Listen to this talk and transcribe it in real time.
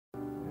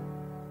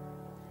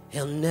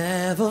He'll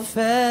never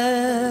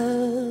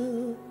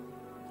fail.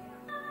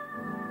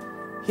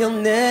 He'll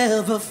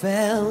never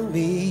fail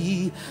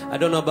me. I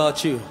don't know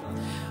about you.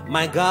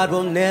 My God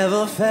will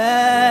never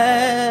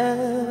fail.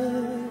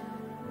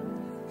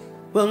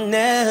 Will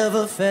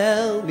never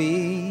fail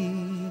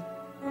me.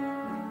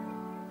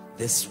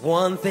 There's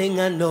one thing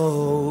I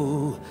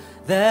know.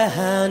 The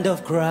hand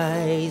of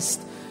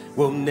Christ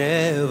will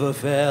never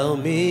fail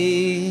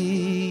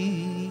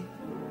me.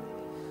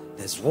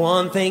 There's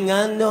one thing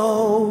I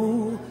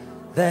know.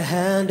 The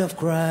hand of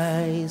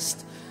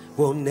Christ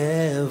will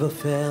never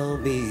fail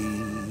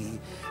me.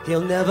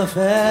 He'll never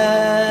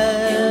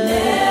fail. He'll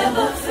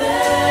never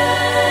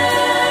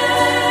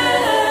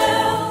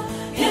fail.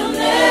 He'll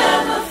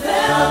never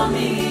fail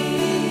me.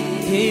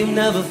 He'll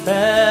never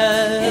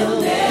fail.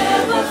 He'll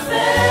never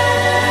fail.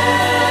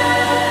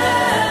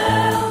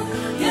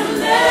 He'll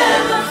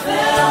never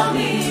fail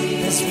me.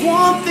 There's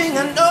one thing I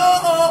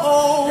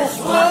know. There's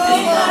one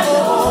thing I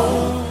know.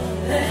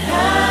 The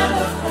hand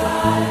of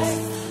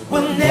Christ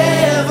will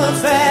never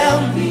fail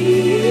me.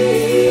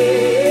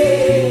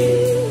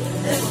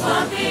 There's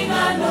one thing I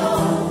know.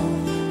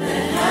 The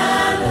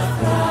hand of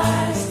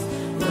Christ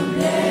will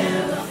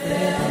never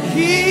fail me.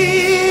 He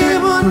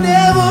will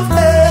never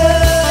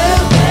fail.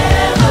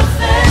 Never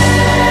fail.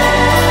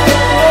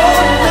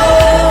 Oh no.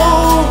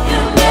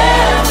 He'll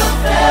never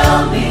fail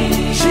me.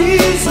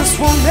 Jesus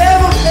will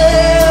never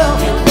fail.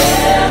 He'll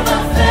never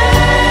fail.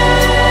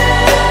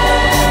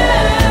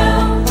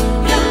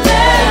 He'll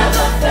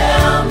never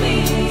fail me.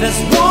 There's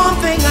one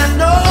thing I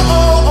know.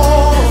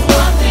 There's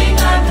one thing I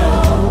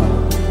know.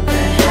 The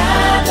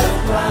hand of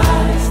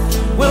Christ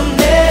Will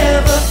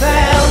never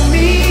fail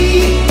me.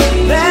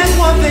 There's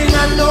one thing I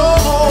know.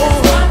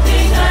 one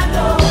thing I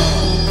know.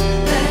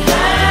 The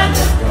hand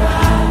of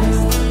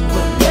Christ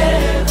will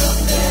never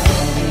fail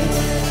me.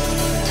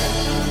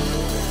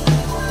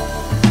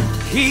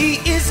 He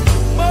is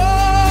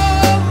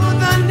more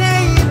than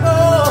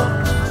able.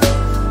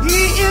 He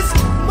is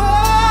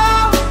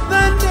more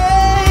than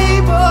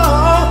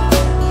able.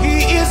 He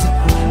is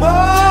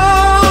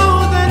more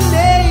than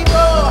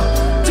able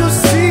to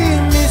see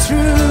me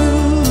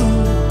through.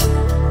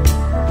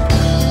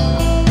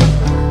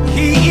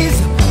 He is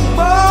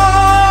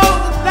more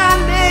than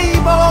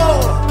able.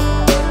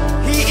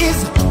 He is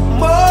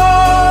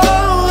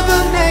more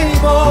than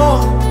able.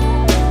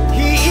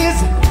 He is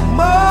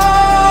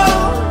more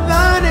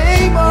than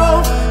able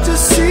to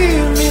see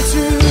me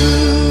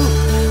through.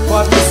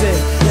 What we say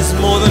is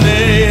more than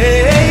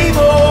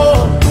able.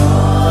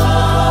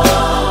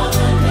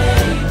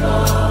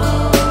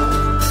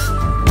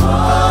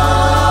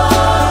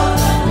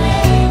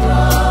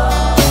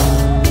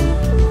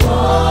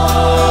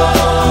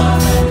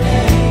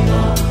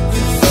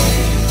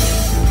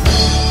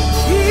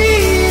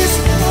 He's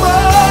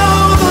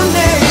more than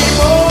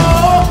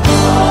able.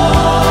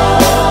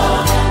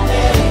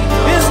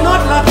 He's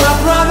not like my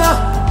brother.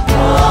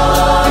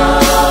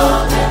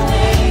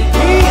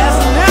 He has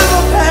never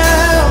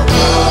failed.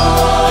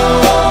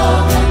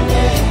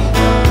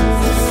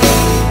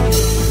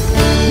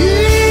 He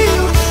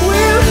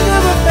will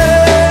never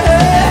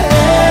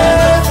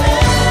fail.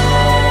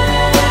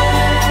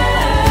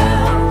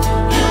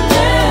 He'll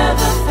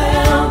never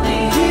fail me.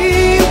 He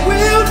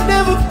will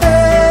never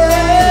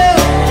fail.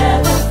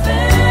 Never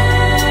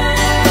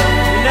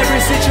fail. In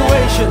every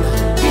situation,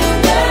 He'll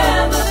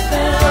never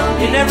fail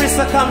me. in every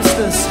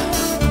circumstance,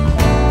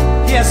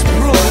 He has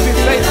proved to be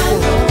faithful.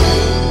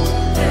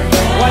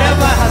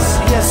 Whatever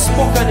He has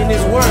spoken in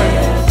His word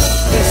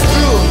is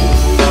true,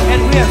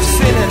 and we have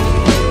seen it.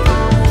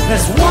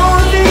 There's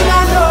one thing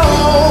I know: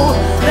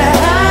 the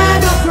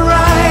hand of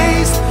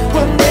Christ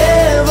will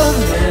never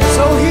fail.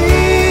 So He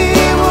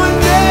will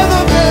never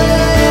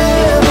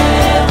fail.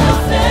 Never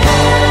fail.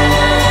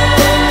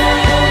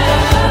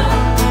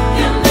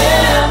 He'll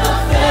never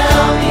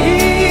fail me. He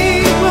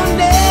will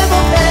never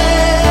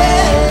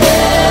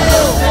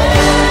fail.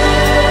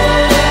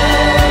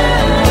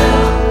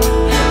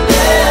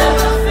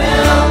 Never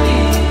fail me.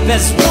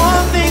 There's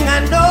one thing I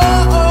know.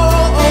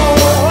 The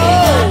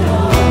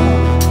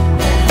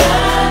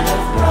hand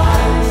of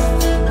Christ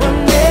Will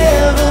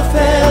never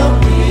fail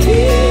me.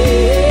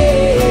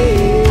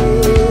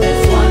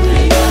 is one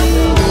thing I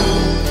know.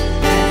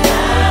 The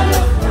hand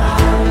of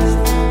Christ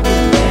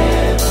will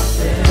never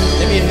fail.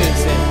 Let me hear you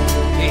say,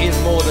 He is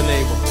more than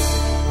able.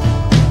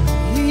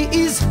 He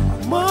is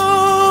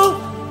more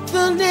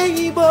than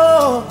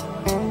able.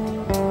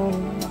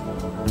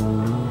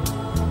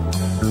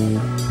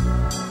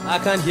 I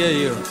can't hear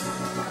you.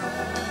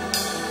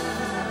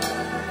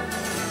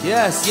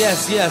 Yes,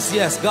 yes, yes,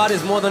 yes. God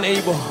is more than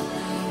able.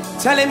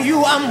 Tell Him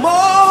you are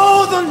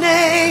more than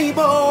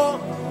able.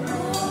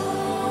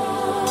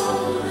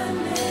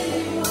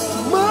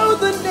 More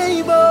than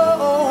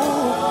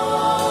able.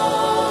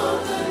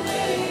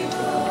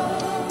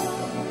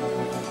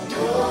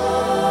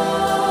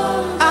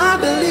 I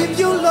believe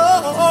you,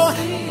 Lord.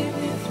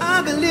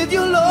 I believe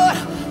you, Lord,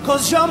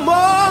 'cause you're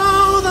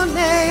more than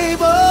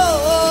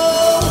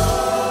able.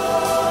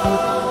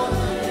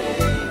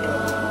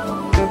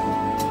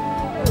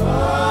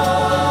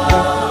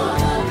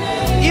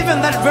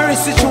 in that very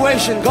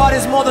situation, God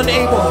is more than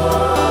able.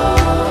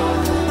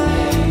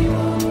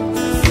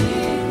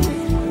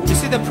 You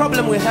see, the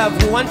problem we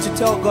have, we want to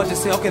tell God to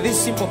say, okay, this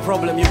simple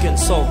problem you can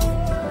solve.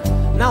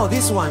 Now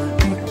this one,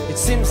 it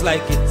seems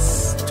like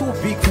it's too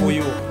big for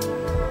you.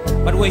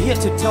 But we're here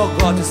to tell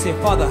God to say,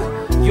 Father,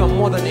 you are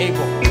more than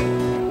able.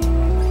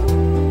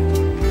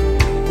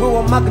 We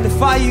will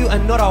magnify you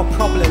and not our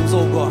problems,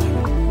 oh God,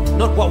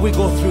 not what we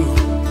go through.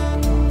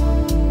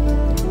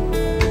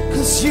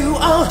 'Cause you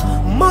are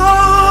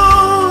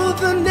more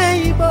than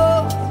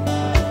able.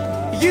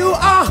 You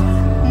are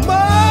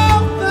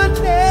more than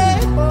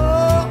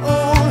able.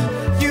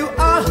 You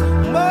are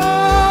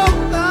more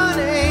than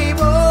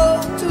able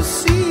to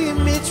see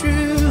me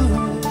through.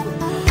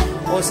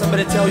 Or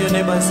somebody tell your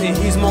neighbor and say,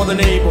 he's more than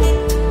able.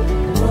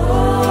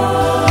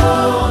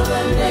 More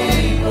than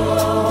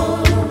able.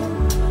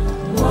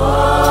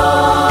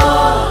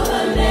 More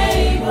than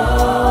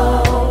able.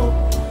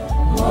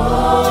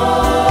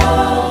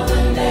 More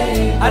than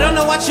able. I don't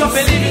know what you're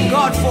believing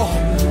God for,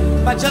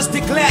 but just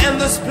declare in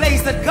this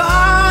place that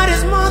God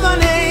is more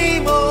than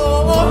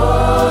able.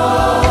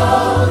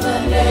 More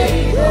than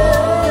able.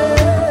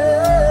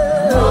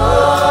 More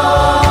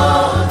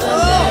than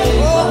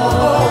able.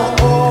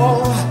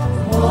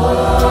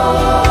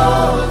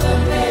 More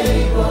than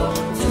able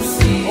to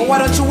see. Oh, why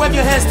don't you wave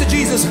your hands to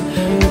Jesus?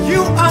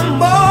 You are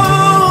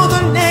more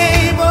than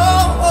able.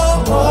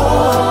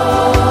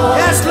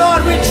 Yes,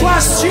 Lord, we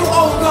trust you,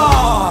 oh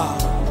God.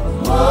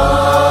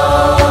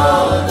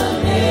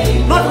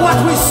 Not what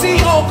we see,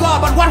 oh God,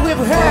 but what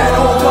we've heard,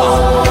 oh God.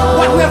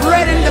 What we've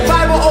read in the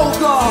Bible, oh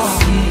God.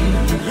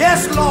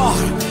 Yes, Lord.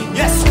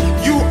 Yes,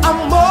 you are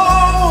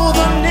more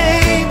than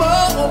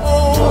able.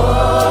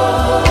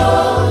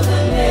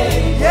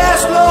 Yes,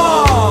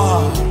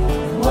 Lord.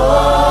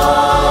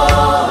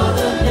 More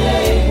than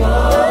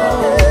able.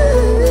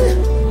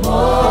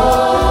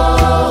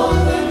 More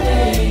than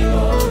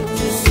able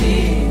to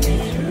see me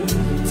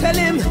through. Tell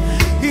him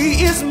he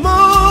is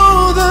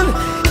more than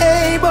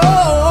able.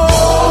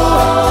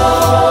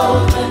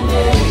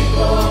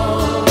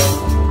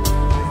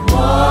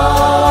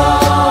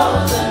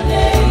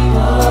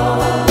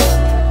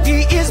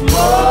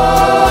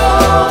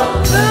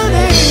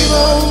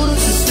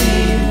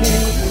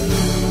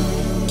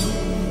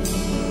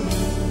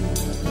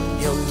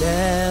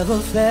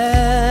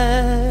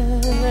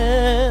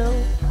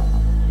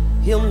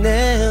 He'll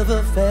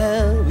never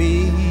fail me.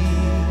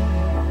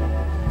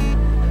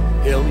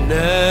 He'll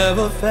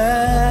never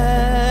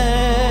fail.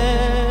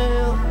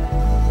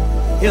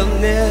 He'll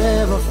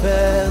never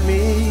fail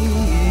me.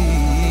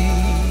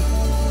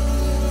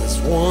 There's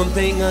one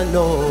thing I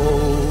know,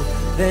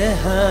 the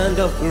hand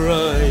of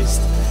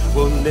Christ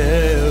will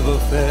never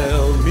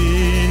fail me.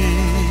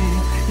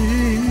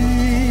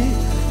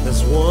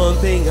 There's one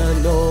thing I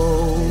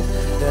know,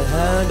 the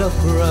hand of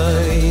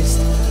Christ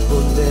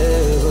will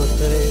never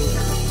fail.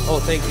 Oh,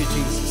 thank you,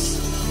 Jesus.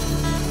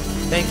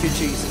 Thank you,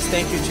 Jesus.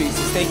 Thank you,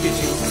 Jesus. Thank you,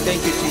 Jesus.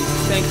 Thank you,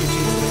 Jesus. Thank you,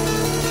 Jesus.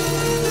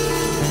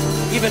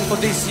 Even for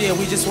this year,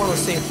 we just want to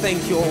say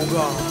thank you, oh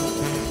God.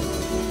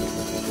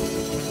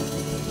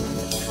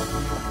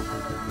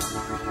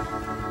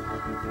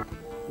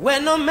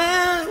 When no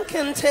man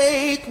can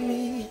take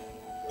me,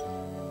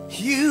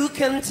 you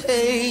can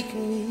take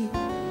me.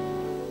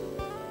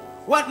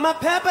 What my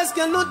purpose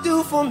cannot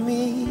do for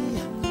me,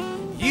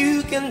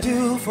 you can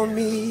do for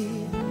me.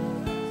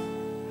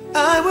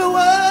 I will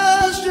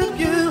worship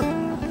you,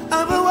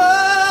 I will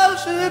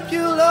worship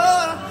you,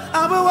 Lord.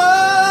 I will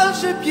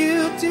worship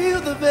you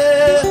till the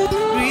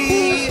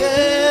very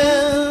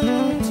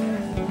end.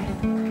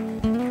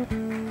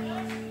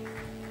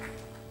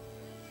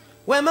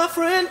 When my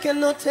friend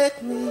cannot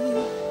take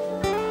me,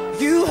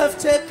 you have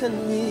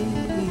taken me.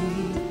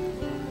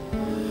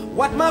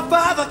 What my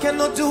father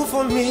cannot do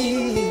for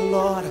me,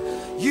 Lord,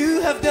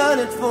 you have done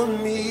it for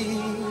me.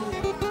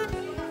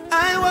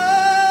 I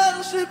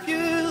worship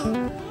you.